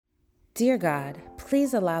Dear God,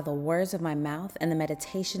 please allow the words of my mouth and the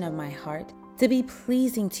meditation of my heart to be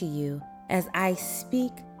pleasing to you as I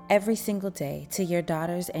speak every single day to your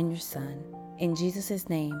daughters and your son. In Jesus'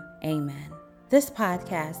 name, amen. This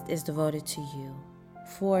podcast is devoted to you,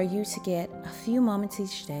 for you to get a few moments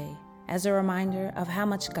each day as a reminder of how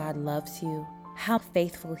much God loves you, how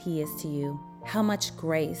faithful He is to you, how much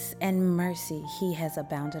grace and mercy He has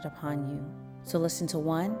abounded upon you. So listen to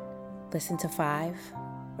 1, listen to 5,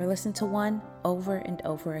 or listen to one over and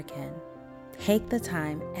over again. Take the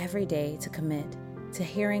time every day to commit to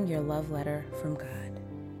hearing your love letter from God.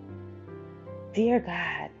 Dear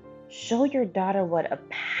God, show your daughter what a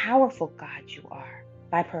powerful God you are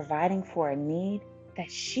by providing for a need that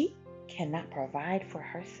she cannot provide for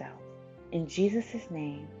herself. In Jesus'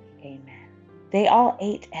 name, amen. They all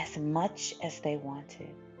ate as much as they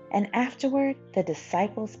wanted, and afterward the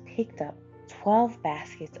disciples picked up 12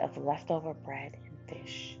 baskets of leftover bread and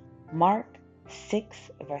fish. Mark 6,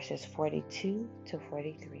 verses 42 to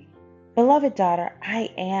 43. Beloved daughter, I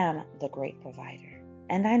am the great provider,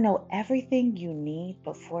 and I know everything you need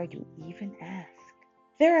before you even ask.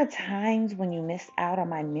 There are times when you miss out on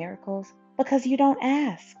my miracles because you don't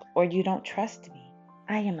ask or you don't trust me.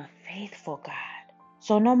 I am a faithful God.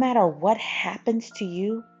 So no matter what happens to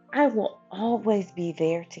you, I will always be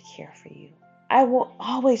there to care for you. I will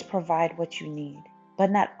always provide what you need, but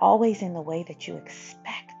not always in the way that you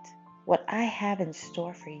expect. What I have in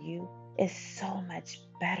store for you is so much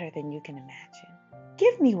better than you can imagine.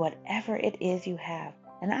 Give me whatever it is you have,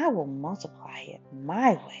 and I will multiply it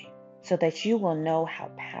my way so that you will know how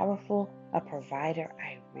powerful a provider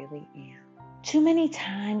I really am. Too many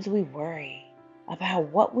times we worry about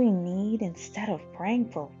what we need instead of praying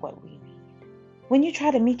for what we need. When you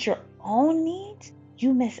try to meet your own needs,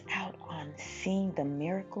 you miss out on seeing the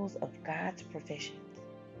miracles of God's provisions.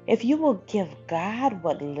 If you will give God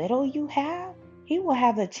what little you have, He will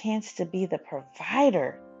have the chance to be the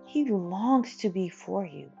provider He longs to be for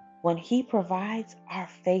you. When He provides, our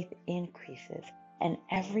faith increases and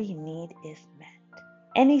every need is met.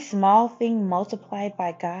 Any small thing multiplied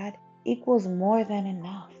by God equals more than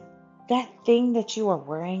enough. That thing that you are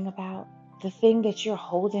worrying about, the thing that you're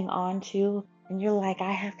holding on to, and you're like,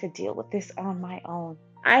 I have to deal with this on my own.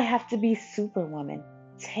 I have to be superwoman.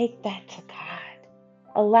 Take that to God.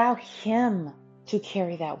 Allow Him to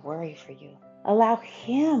carry that worry for you. Allow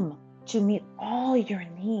Him to meet all your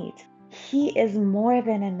needs. He is more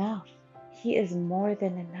than enough. He is more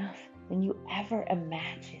than enough than you ever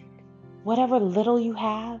imagined. Whatever little you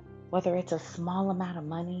have, whether it's a small amount of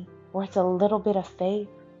money, or it's a little bit of faith,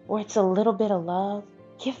 or it's a little bit of love,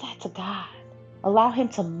 give that to God. Allow Him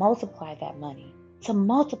to multiply that money, to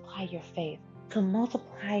multiply your faith, to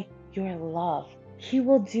multiply your love. He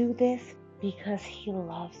will do this because He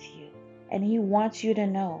loves you. And He wants you to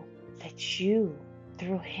know that you,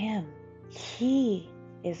 through Him, He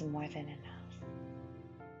is more than enough.